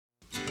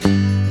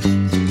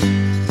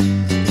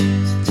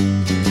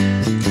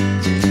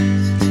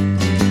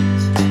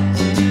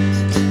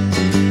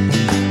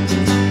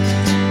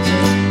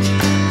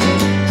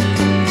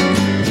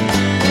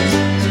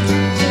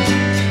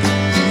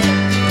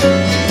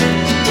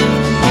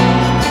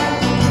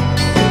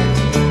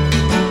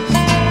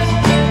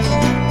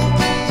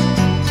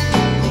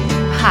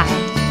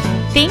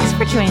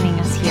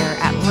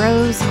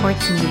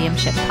Sports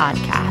Mediumship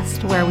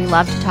podcast, where we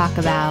love to talk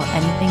about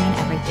anything and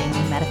everything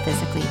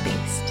metaphysically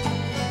based.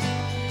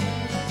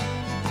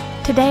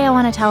 Today I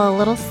want to tell a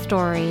little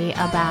story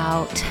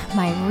about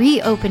my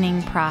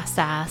reopening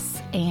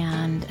process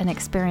and an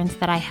experience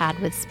that I had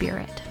with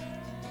spirit.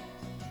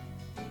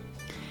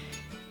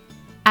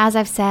 As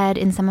I've said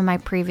in some of my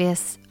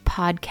previous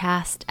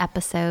podcast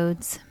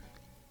episodes,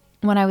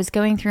 when I was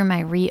going through my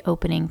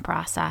reopening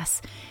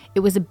process, it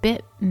was a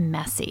bit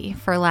messy,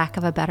 for lack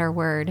of a better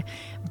word.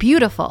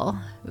 Beautiful,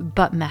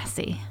 but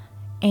messy.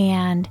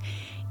 And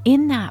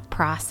in that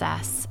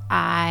process,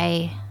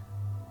 I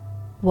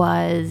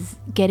was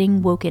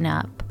getting woken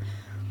up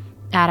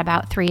at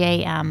about 3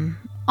 a.m.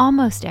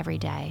 almost every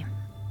day,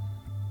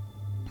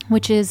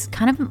 which is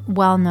kind of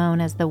well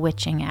known as the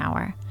witching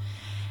hour.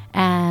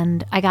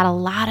 And I got a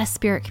lot of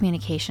spirit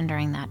communication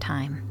during that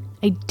time.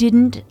 I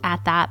didn't,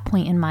 at that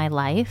point in my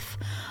life,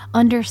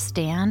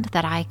 understand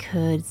that I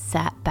could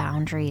set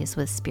boundaries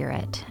with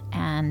spirit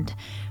and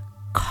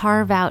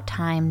carve out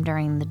time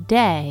during the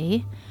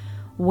day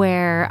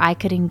where I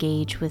could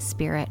engage with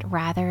spirit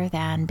rather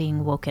than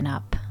being woken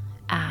up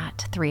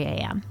at 3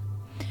 a.m.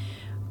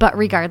 But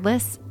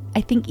regardless,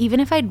 I think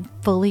even if I'd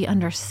fully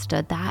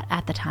understood that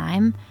at the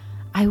time,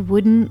 I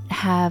wouldn't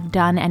have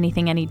done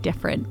anything any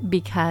different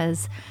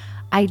because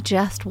I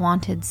just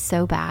wanted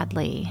so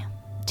badly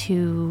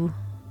to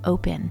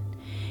open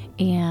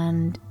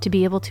and to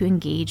be able to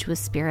engage with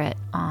spirit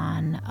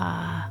on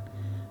a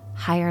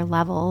higher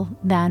level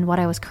than what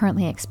I was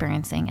currently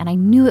experiencing. And I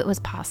knew it was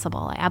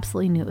possible. I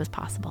absolutely knew it was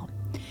possible.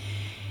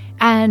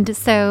 And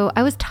so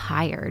I was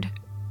tired.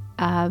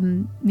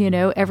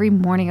 Every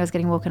morning I was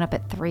getting woken up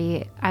at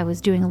 3. I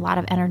was doing a lot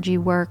of energy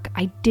work.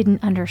 I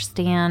didn't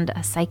understand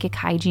a psychic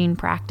hygiene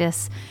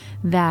practice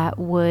that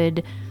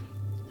would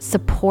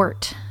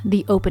support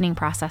the opening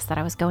process that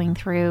I was going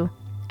through.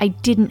 I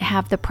didn't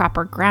have the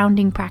proper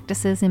grounding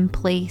practices in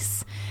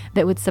place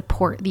that would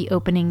support the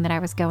opening that I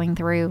was going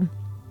through.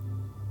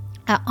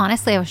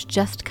 Honestly, I was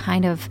just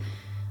kind of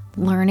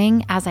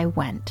learning as I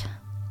went.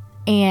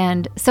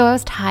 And so I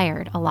was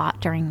tired a lot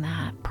during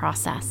that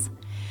process.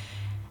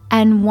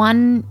 And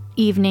one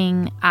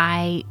evening,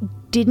 I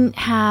didn't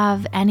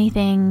have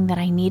anything that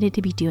I needed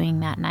to be doing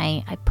that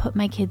night. I put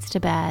my kids to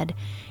bed.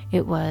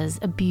 It was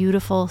a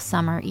beautiful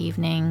summer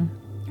evening.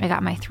 I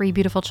got my 3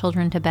 beautiful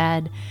children to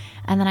bed,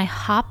 and then I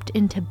hopped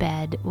into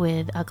bed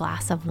with a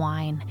glass of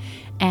wine,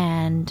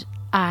 and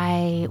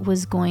I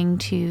was going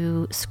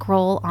to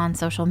scroll on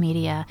social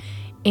media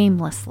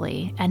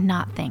aimlessly and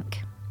not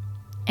think.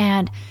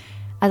 And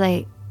as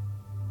I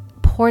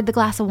poured the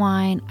glass of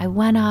wine, I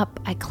went up,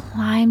 I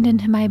climbed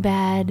into my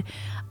bed.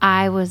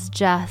 I was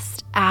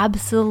just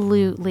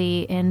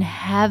absolutely in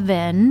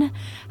heaven,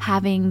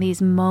 having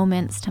these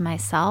moments to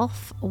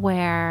myself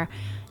where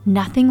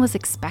nothing was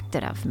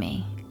expected of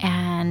me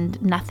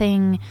and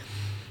nothing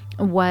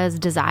was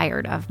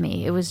desired of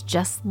me. It was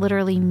just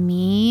literally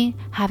me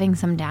having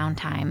some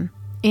downtime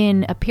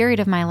in a period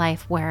of my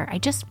life where I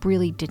just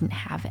really didn't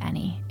have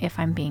any, if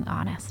I'm being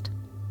honest.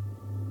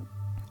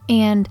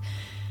 And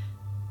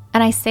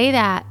I say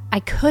that I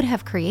could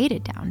have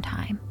created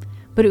downtime,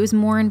 but it was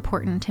more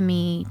important to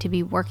me to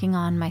be working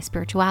on my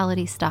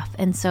spirituality stuff.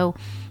 And so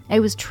I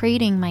was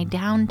trading my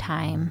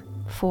downtime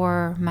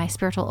for my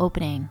spiritual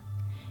opening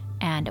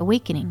and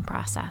awakening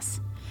process.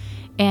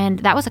 And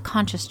that was a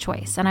conscious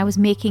choice, and I was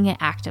making it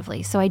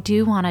actively. So I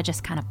do want to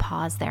just kind of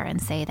pause there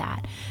and say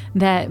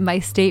that my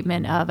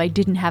statement of I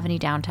didn't have any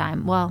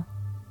downtime, well,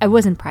 I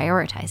wasn't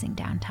prioritizing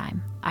downtime.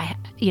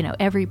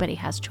 Everybody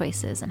has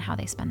choices in how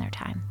they spend their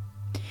time.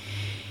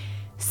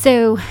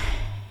 So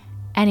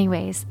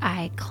anyways,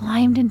 I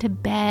climbed into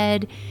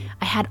bed.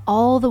 I had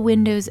all the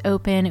windows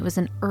open. It was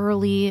an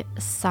early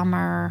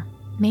summer.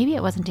 Maybe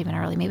it wasn't even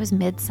early. Maybe it was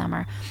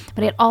midsummer.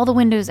 But I had all the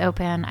windows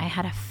open. I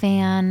had a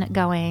fan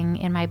going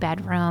in my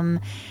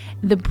bedroom.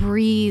 The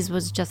breeze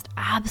was just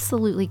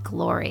absolutely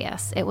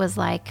glorious. It was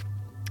like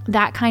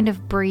that kind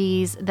of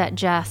breeze that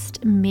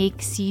just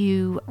makes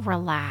you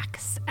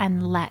relax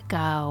and let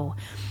go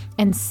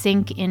and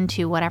sink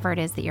into whatever it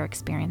is that you're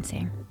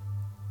experiencing.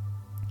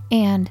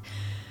 And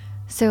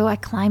so I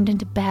climbed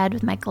into bed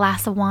with my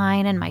glass of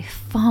wine and my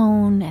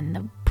phone and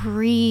the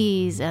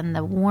breeze and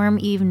the warm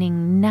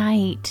evening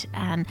night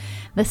and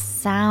the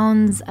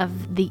sounds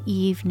of the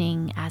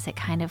evening as it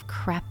kind of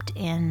crept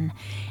in.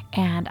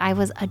 And I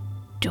was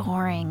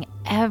adoring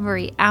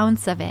every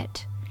ounce of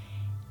it.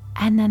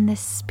 And then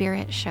this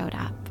spirit showed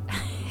up.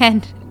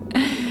 And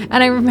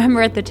I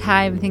remember at the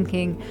time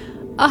thinking,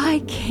 oh, I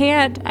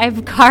can't.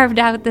 I've carved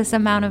out this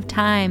amount of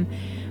time.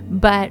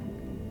 But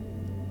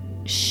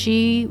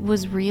she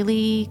was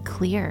really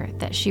clear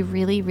that she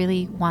really,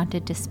 really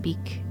wanted to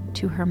speak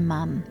to her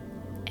mom.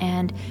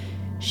 And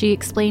she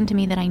explained to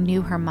me that I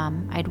knew her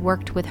mom. I'd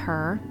worked with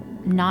her,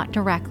 not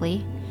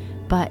directly,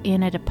 but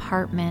in a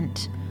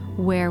department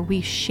where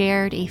we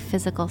shared a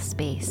physical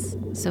space.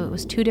 So it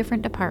was 2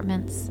 different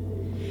departments,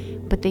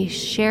 but they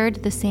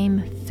shared the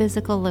same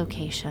physical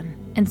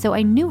location. And so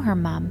I knew her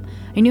mom.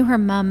 I knew her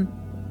mom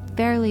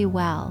fairly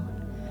well.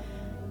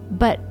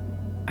 But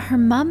her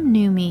mom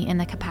knew me in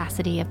the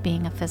capacity of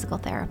being a physical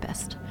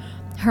therapist.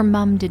 Her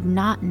mom did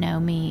not know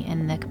me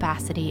in the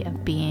capacity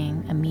of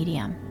being a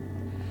medium.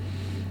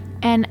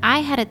 And I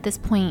had at this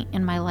point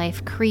in my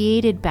life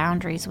created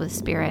boundaries with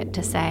Spirit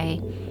to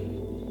say,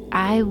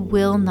 I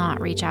will not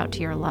reach out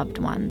to your loved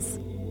ones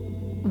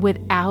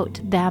without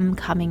them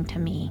coming to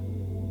me.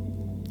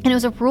 And it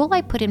was a rule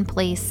I put in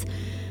place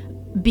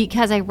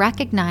because I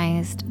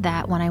recognized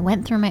that when I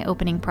went through my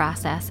opening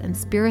process and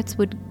spirits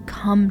would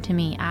come to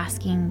me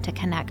asking to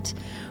connect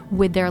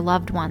with their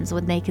loved ones,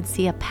 when they could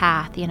see a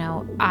path,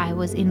 I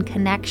was in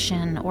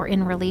connection or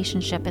in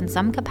relationship in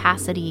some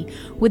capacity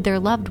with their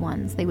loved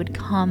ones, they would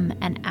come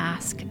and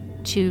ask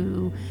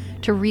to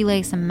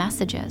relay some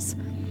messages.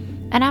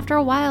 And after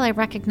a while, I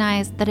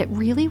recognized that it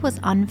really was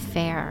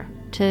unfair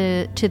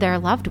to their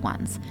loved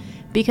ones,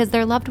 because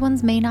their loved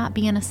ones may not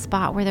be in a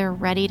spot where they're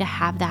ready to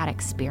have that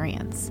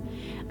experience.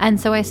 And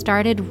so I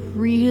started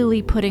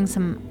really putting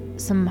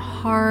some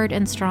hard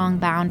and strong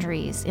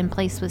boundaries in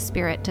place with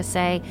Spirit to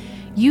say,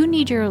 you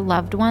need your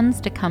loved ones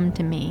to come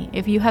to me.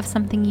 If you have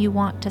something you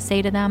want to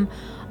say to them,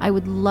 I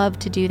would love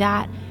to do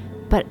that,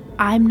 but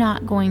I'm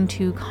not going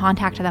to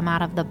contact them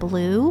out of the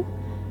blue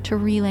to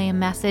relay a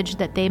message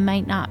that they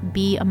might not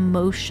be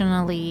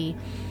emotionally,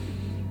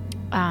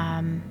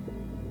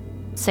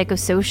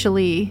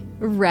 psychosocially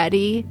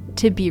ready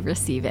to be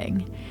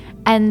receiving.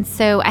 And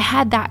so I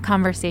had that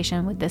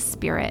conversation with this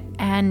spirit,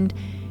 and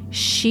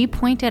she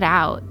pointed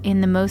out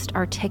in the most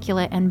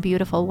articulate and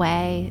beautiful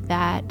way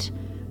that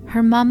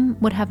her mom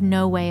would have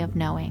no way of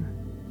knowing.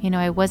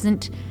 I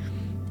wasn't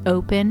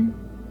open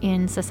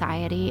in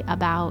society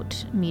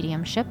about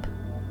mediumship,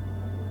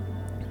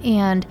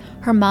 and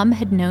her mom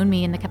had known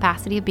me in the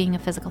capacity of being a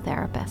physical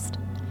therapist.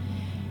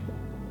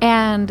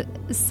 And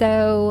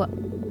so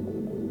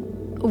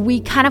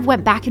we kind of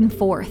went back and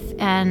forth,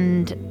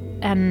 and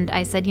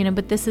I said,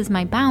 but this is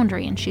my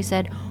boundary. And she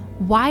said,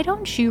 why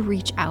don't you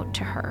reach out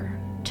to her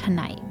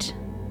tonight?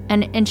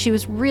 And she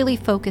was really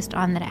focused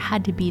on that it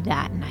had to be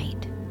that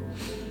night.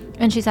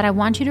 And she said, I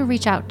want you to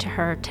reach out to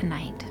her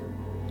tonight.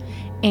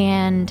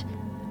 And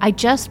I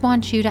just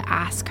want you to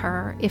ask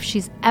her if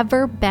she's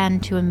ever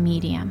been to a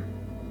medium.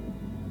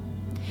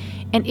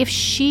 And if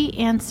she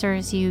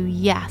answers you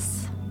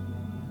yes,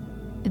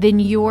 then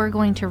you're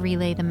going to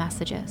relay the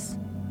messages.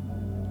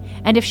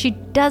 And if she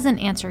doesn't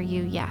answer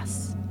you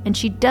yes, and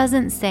she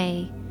doesn't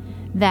say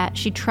that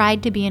she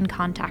tried to be in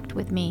contact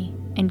with me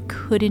and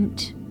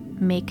couldn't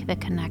make the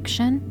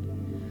connection,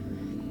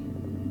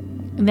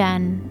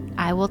 then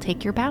I will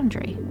take your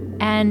boundary.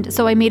 And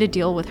so I made a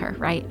deal with her,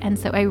 right? And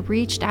so I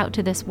reached out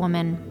to this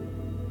woman,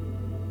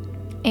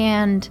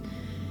 and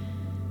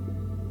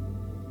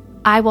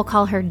I will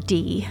call her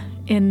D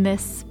in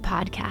this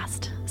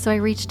podcast. So I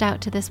reached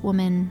out to this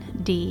woman,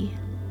 D,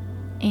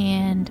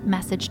 and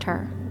messaged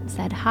her,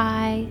 said,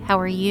 hi, how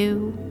are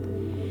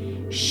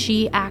you?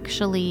 She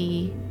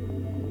actually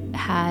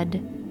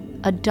had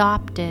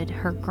adopted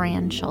her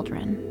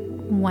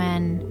grandchildren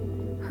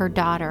when her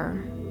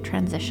daughter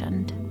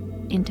transitioned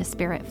into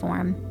spirit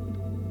form.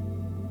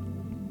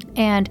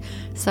 And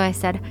so I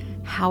said,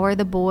 how are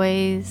the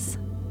boys?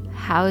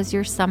 How's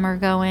your summer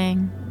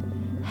going?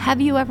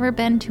 Have you ever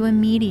been to a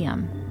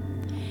medium?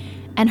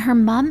 And her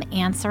mom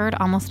answered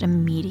almost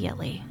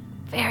immediately,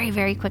 very,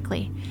 very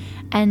quickly.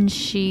 And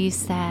she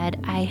said,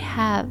 I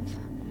have.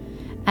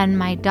 And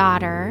my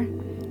daughter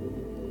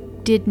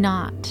did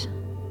not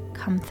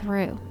come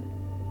through.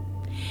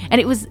 And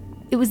it was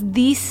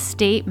the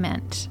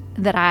statement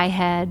that I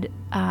had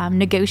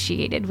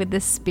negotiated with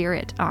this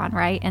spirit on,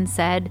 right? And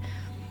said,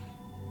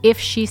 if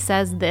she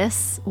says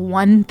this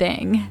one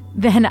thing,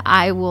 then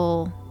I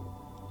will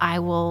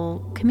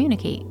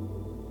communicate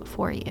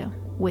for you,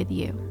 with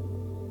you,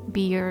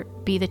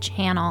 be the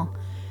channel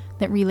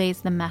that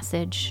relays the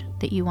message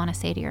that you want to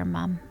say to your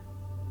mom.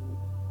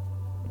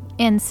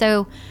 And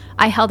so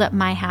I held up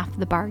my half of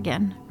the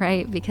bargain,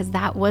 right? Because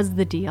that was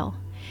the deal.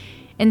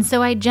 And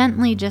so I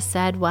gently just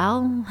said,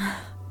 well,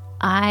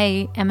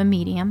 I am a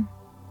medium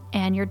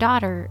and your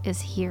daughter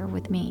is here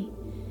with me.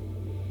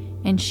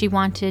 And she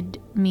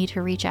wanted me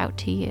to reach out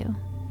to you.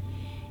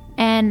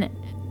 And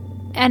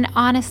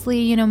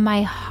honestly,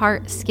 my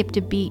heart skipped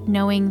a beat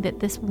knowing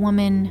that this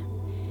woman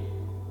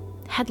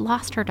had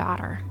lost her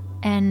daughter.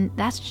 And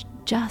that's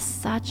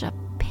just such a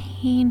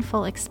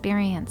painful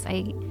experience.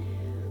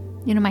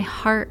 My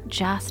heart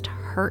just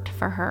hurt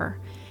for her.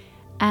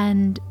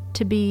 And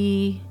to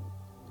be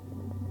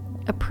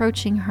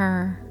approaching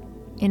her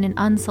in an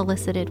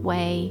unsolicited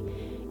way,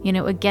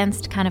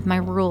 against kind of my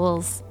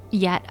rules,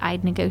 yet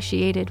I'd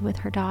negotiated with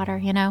her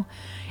daughter,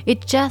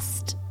 it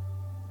just,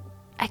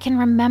 I can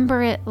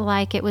remember it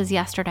like it was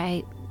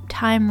yesterday.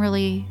 Time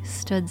really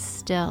stood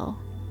still.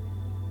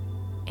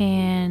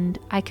 And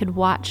I could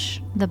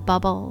watch the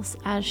bubbles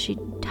as she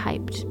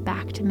typed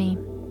back to me.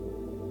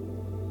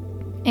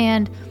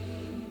 And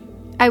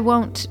I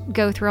won't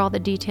go through all the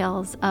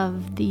details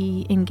of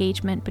the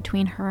engagement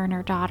between her and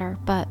her daughter,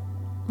 but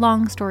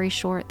long story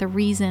short, the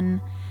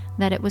reason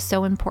that it was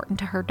so important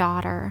to her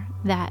daughter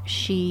that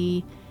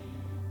she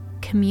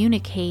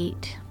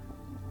communicate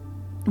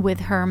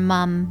with her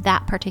mom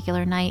that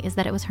particular night is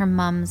that it was her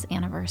mom's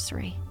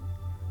anniversary.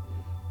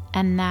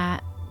 And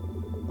that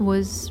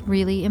was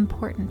really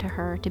important to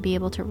her to be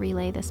able to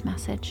relay this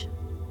message.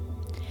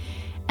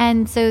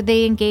 And so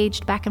they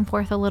engaged back and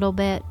forth a little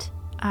bit.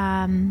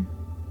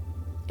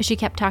 She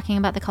kept talking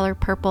about the color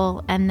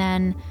purple, and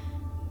then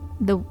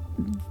the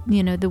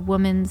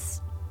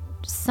woman's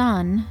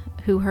son,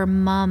 who her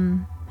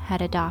mom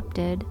had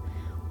adopted,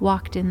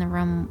 walked in the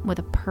room with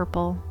a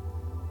purple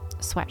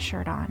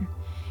sweatshirt on.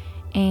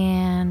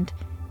 And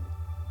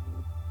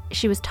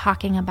she was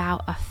talking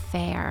about a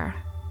fair,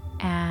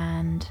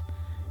 and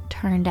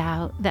turned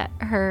out that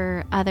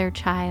her other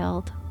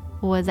child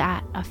was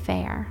at a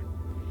fair.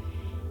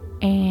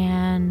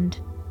 And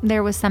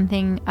there was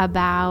something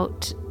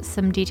about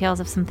some details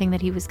of something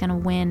that he was going to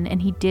win,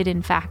 and he did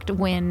in fact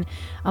win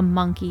a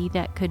monkey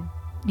that could,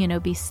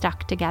 be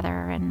stuck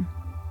together. And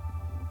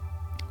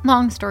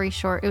long story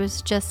short, it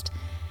was just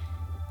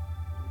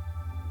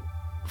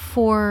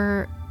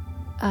for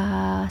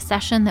a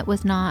session that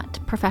was not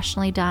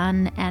professionally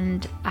done,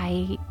 and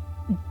I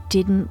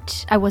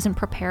wasn't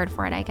prepared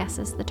for it, I guess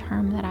is the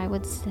term that I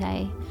would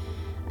say.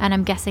 And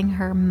I'm guessing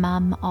her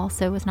mom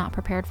also was not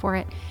prepared for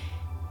it.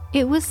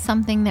 It was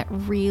something that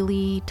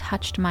really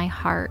touched my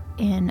heart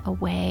in a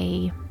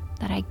way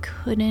that I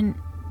couldn't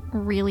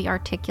really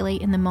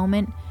articulate in the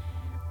moment,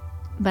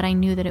 but I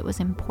knew that it was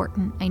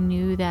important. I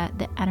knew that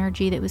the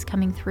energy that was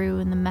coming through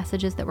and the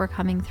messages that were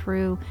coming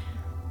through,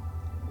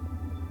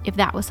 if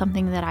that was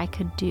something that I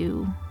could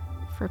do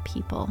for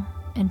people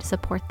and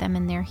support them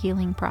in their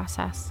healing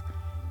process,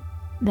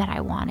 that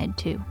I wanted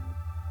to,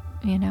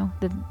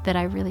 that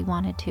I really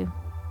wanted to.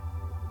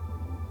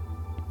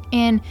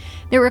 And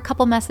there were a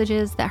couple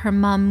messages that her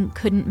mom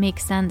couldn't make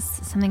sense.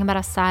 Something about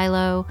a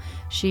silo.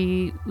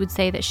 She would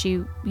say that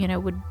she,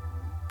 would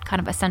kind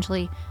of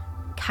essentially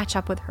catch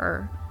up with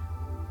her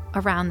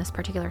around this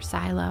particular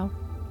silo.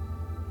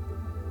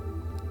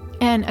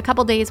 And a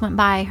couple days went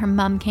by. Her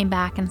mom came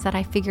back and said,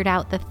 I figured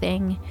out the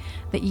thing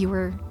that you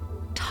were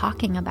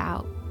talking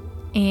about.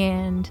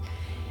 And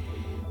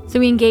so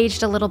we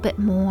engaged a little bit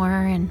more.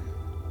 And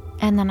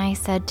then I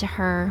said to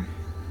her,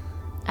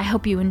 I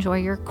hope you enjoy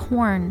your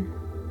corn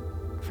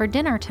for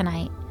dinner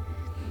tonight.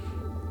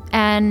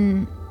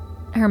 And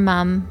her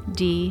mom,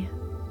 Dee,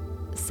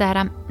 said,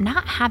 I'm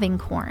not having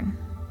corn.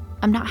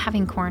 I'm not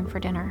having corn for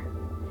dinner.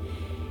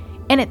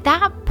 And at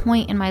that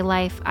point in my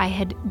life, I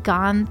had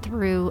gone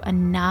through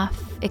enough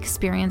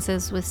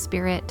experiences with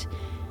spirit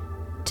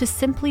to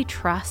simply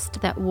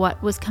trust that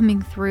what was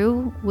coming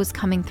through was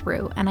coming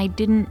through. And I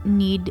didn't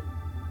need,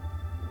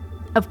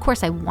 of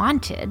course I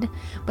wanted,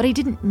 but I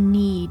didn't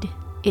need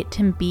it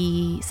to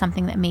be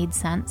something that made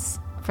sense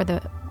for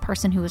the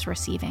person who was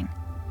receiving.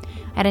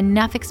 I had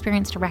enough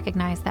experience to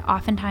recognize that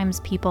oftentimes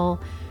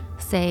people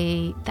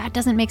say, that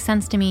doesn't make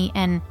sense to me,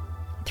 and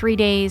 3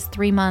 days,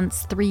 3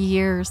 months, 3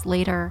 years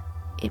later,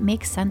 it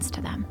makes sense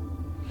to them.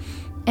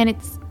 And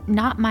it's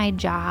not my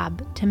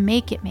job to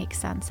make it make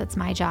sense. It's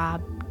my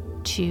job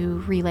to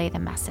relay the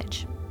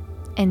message.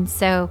 And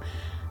so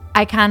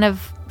I kind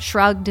of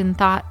shrugged and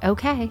thought,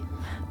 okay,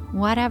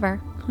 whatever.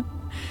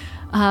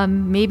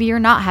 Maybe you're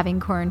not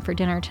having corn for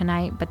dinner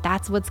tonight, but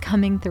that's what's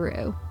coming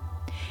through.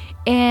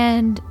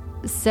 And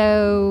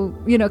so,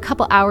 a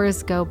couple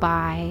hours go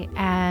by,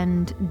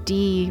 and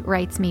Dee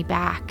writes me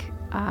back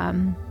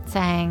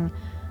saying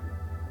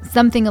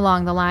something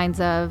along the lines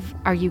of,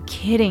 are you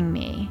kidding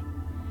me?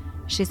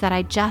 She said,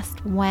 I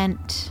just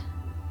went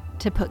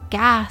to put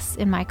gas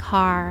in my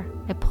car.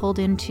 I pulled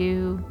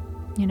into,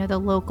 the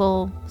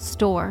local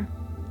store,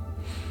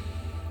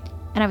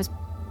 and I was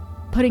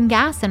putting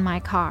gas in my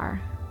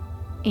car,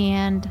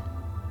 and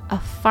a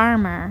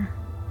farmer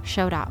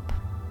showed up.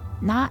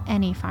 Not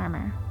any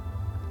farmer,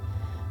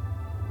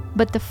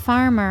 but the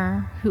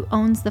farmer who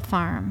owns the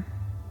farm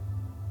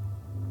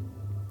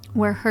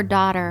where her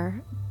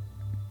daughter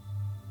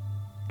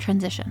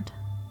transitioned.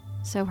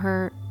 So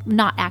her,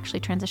 not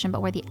actually transitioned,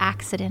 but where the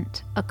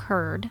accident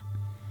occurred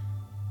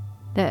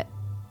that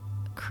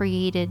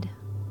created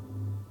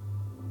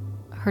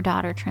her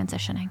daughter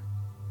transitioning.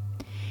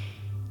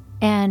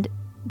 And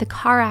the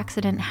car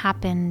accident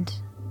happened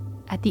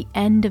at the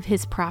end of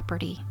his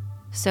property.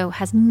 So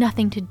has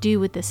nothing to do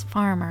with this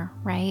farmer,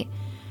 right?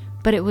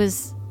 But it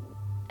was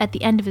at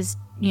the end of his,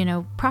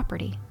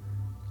 property.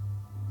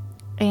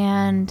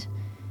 And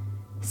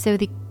so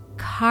the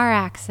car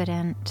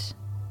accident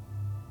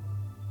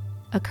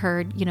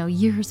occurred,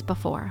 years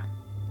before.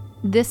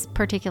 This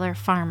particular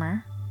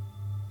farmer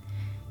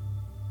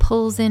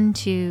pulls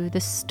into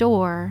the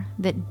store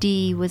that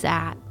Dee was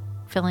at,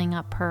 filling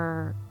up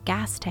her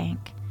gas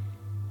tank,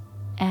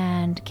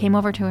 and came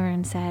over to her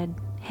and said,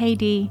 hey,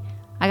 Dee,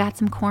 I got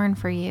some corn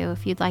for you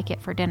if you'd like it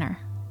for dinner.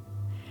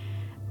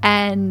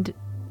 And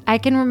I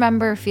can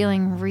remember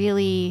feeling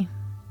really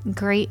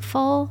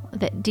grateful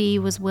that Dee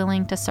was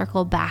willing to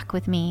circle back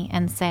with me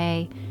and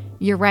say,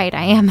 you're right,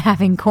 I am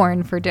having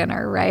corn for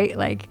dinner, right?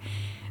 Like,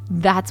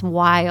 that's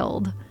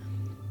wild.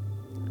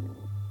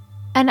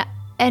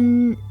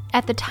 And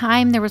at the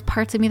time, there was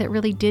parts of me that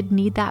really did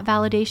need that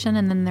validation,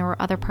 and then there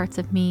were other parts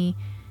of me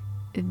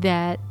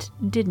that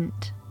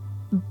didn't.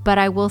 But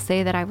I will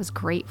say that I was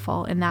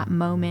grateful in that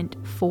moment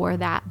for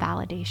that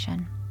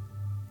validation.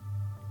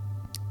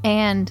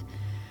 And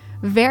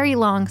very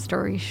long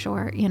story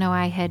short,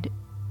 I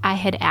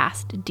had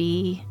asked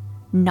Dee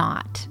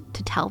not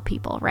to tell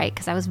people, right?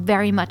 Because I was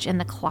very much in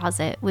the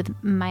closet with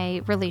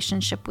my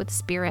relationship with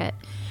spirit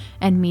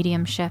and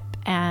mediumship,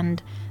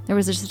 and there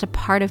was just a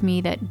part of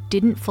me that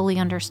didn't fully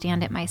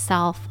understand it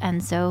myself,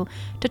 and so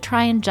to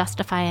try and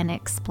justify and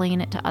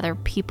explain it to other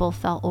people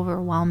felt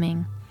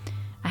overwhelming.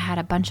 I had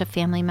a bunch of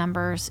family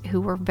members who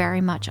were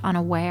very much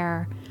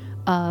unaware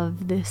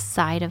of this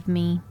side of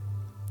me,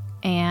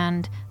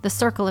 and the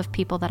circle of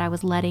people that I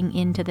was letting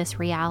into this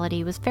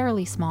reality was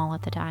fairly small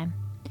at the time.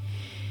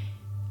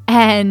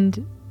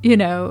 And,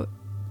 a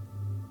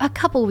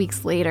couple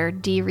weeks later,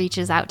 Dee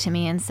reaches out to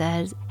me and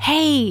says,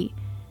 "Hey,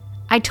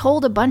 I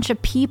told a bunch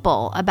of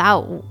people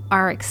about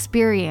our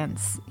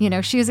experience."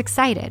 She was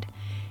excited.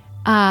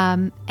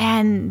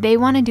 And they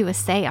want to do a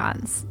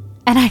seance.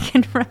 And I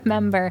can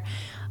remember,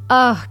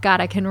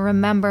 I can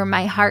remember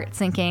my heart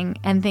sinking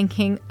and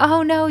thinking,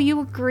 oh no,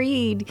 you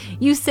agreed.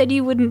 You said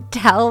you wouldn't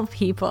tell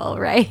people,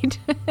 right?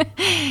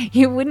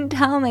 You wouldn't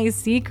tell my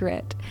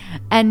secret.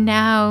 And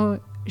now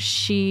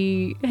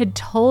she had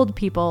told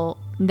people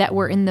that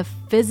were in the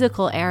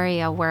physical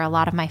area where a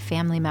lot of my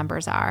family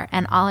members are.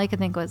 And all I could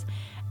think was,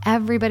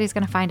 everybody's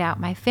going to find out.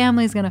 My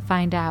family's going to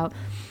find out.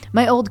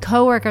 My old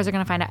coworkers are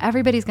going to find out.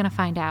 Everybody's going to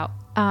find out,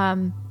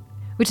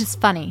 which is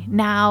funny.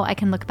 Now I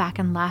can look back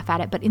and laugh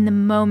at it. But in the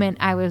moment,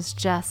 I was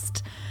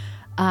just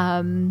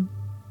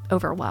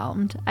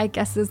overwhelmed, I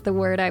guess is the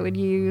word I would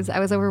use. I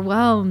was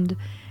overwhelmed.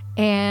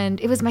 And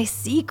it was my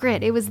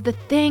secret. It was the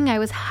thing I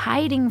was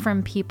hiding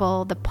from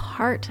people, the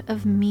part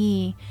of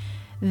me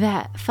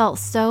that felt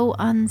so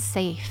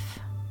unsafe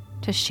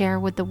to share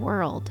with the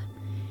world,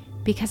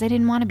 because I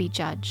didn't want to be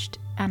judged,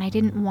 and I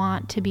didn't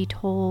want to be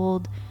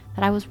told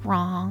that I was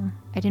wrong.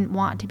 I didn't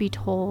want to be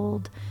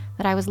told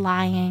that I was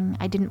lying.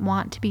 I didn't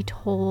want to be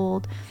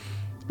told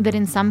that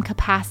in some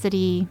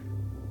capacity,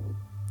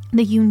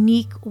 the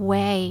unique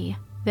way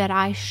that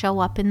I show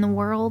up in the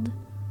world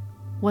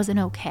wasn't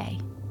okay.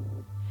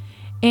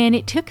 And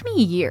it took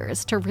me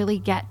years to really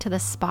get to the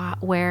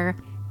spot where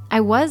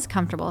I was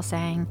comfortable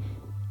saying,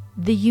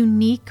 the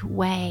unique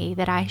way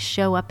that I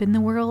show up in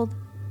the world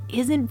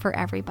isn't for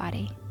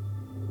everybody.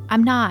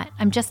 I'm not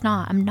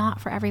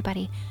for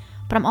everybody,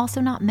 but I'm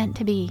also not meant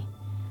to be.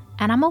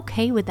 And I'm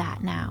okay with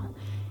that now.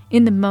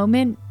 In the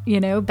moment,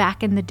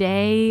 back in the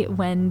day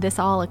when this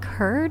all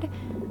occurred,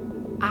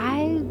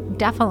 I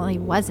definitely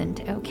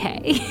wasn't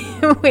okay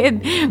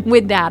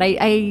with that.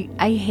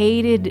 I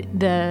hated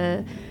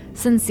the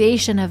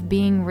sensation of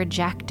being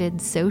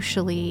rejected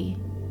socially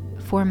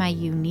for my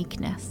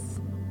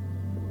uniqueness.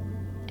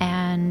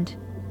 And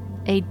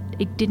I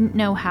didn't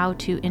know how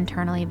to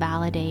internally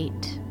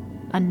validate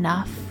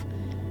enough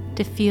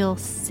to feel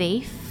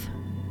safe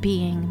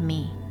being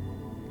me.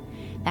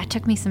 That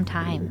took me some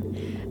time.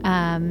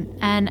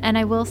 And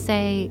I will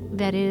say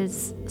that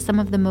is some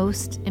of the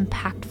most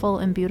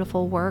impactful and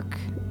beautiful work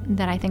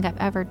that I think I've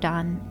ever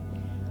done,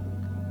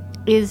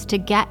 is to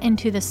get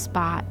into the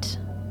spot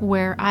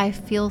where I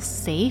feel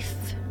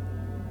safe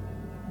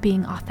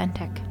being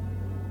authentic,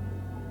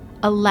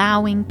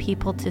 allowing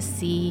people to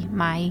see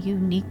my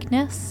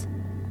uniqueness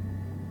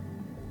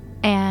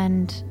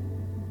and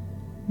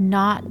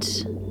not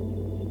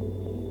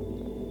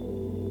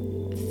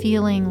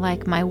feeling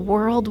like my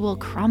world will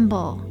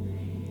crumble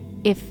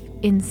if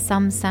in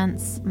some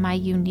sense my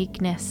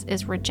uniqueness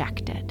is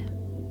rejected.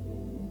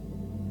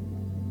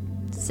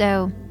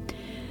 So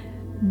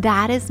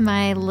that is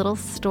my little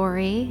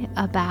story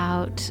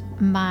about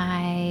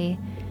my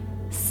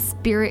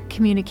spirit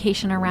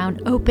communication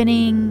around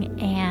opening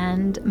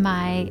and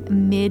my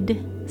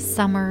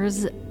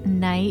mid-summer's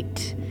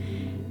night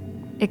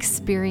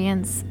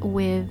experience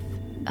with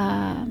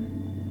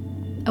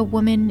a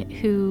woman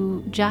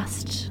who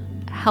just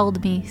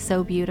held me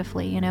so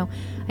beautifully.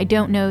 I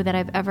don't know that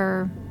I've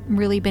ever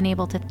really been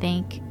able to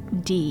thank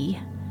Dee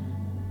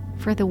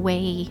for the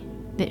way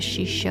that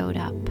she showed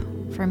up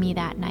for me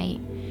that night.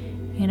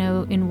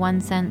 In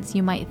one sense,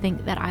 you might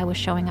think that I was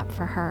showing up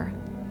for her,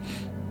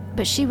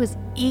 but she was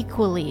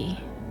equally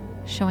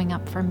showing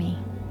up for me.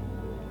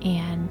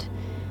 And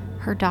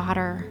her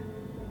daughter,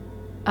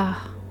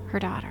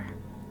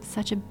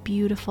 such a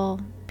beautiful,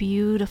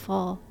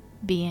 beautiful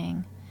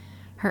being.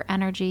 Her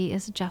energy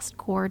is just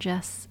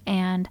gorgeous,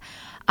 and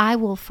I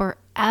will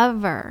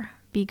forever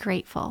be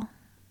grateful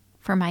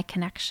for my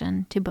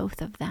connection to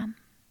both of them.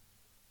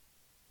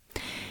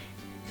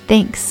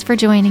 Thanks for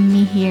joining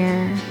me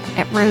here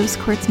at Rose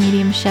Quartz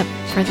Mediumship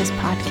for this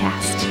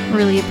podcast.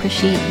 Really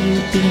appreciate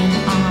you being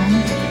on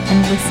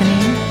and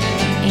listening,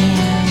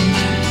 and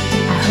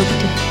I hope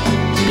to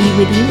be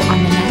with you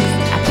on the next